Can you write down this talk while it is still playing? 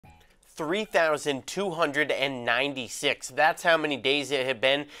3,296. That's how many days it had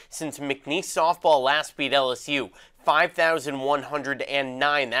been since McNeese Softball last beat LSU.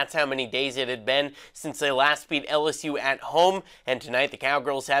 5,109. That's how many days it had been since they last beat LSU at home. And tonight, the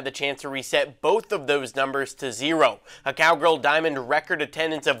Cowgirls had the chance to reset both of those numbers to 0. A Cowgirl Diamond record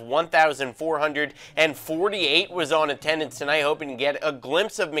attendance of 1,448 was on attendance tonight, hoping to get a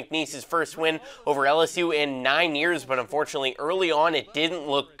glimpse of McNeese's first win over LSU in 9 years. But unfortunately, early on, it didn't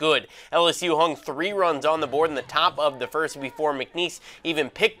look good. LSU hung 3 runs on the board in the top of the first before McNeese even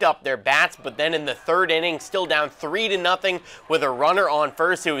picked up their bats. But then in the third inning, still down 3-0 with a runner on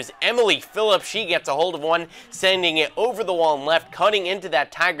first. It was Emily Phillips. She gets a hold of one, sending it over the wall and left, cutting into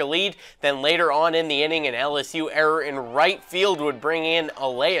that Tiger lead. Then later on in the inning, an LSU error in right field would bring in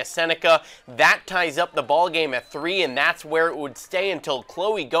Alea Seneca. That ties up the ball game at 3, and that's where it would stay until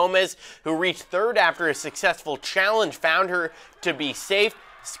Chloe Gomez, who reached third after a successful challenge, found her to be safe,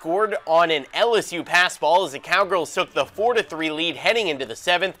 scored on an LSU pass ball as the Cowgirls took the 4-3 lead heading into the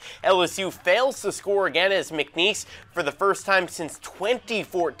 7th. LSU fails to score again as McNeese, for the first time since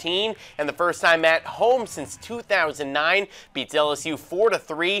 2014 and the first time at home since 2009, beats LSU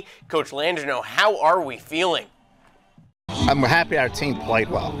 4-3. Coach Landrino, how are we feeling? I'm happy our team played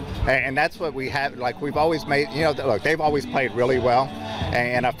well, and that's what we have. Like, we've always made, look, they've always played really well,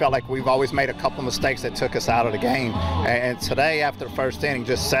 and I felt like we've always made a couple mistakes that took us out of the game. And today, after the first inning,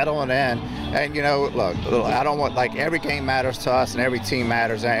 just settling in, and look, I don't want, like, every game matters to us and every team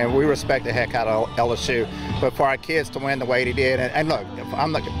matters, and we respect the heck out of LSU. But for our kids to win the way they did, and look,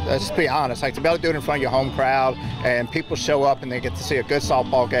 let's be honest, like, to be able to do it in front of your home crowd, and people show up and they get to see a good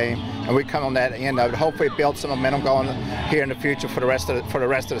softball game, and we come on that end of it. Hopefully, it builds some momentum going here in the future for the rest of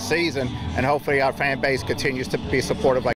the season, and hopefully our fan base continues to be supportive like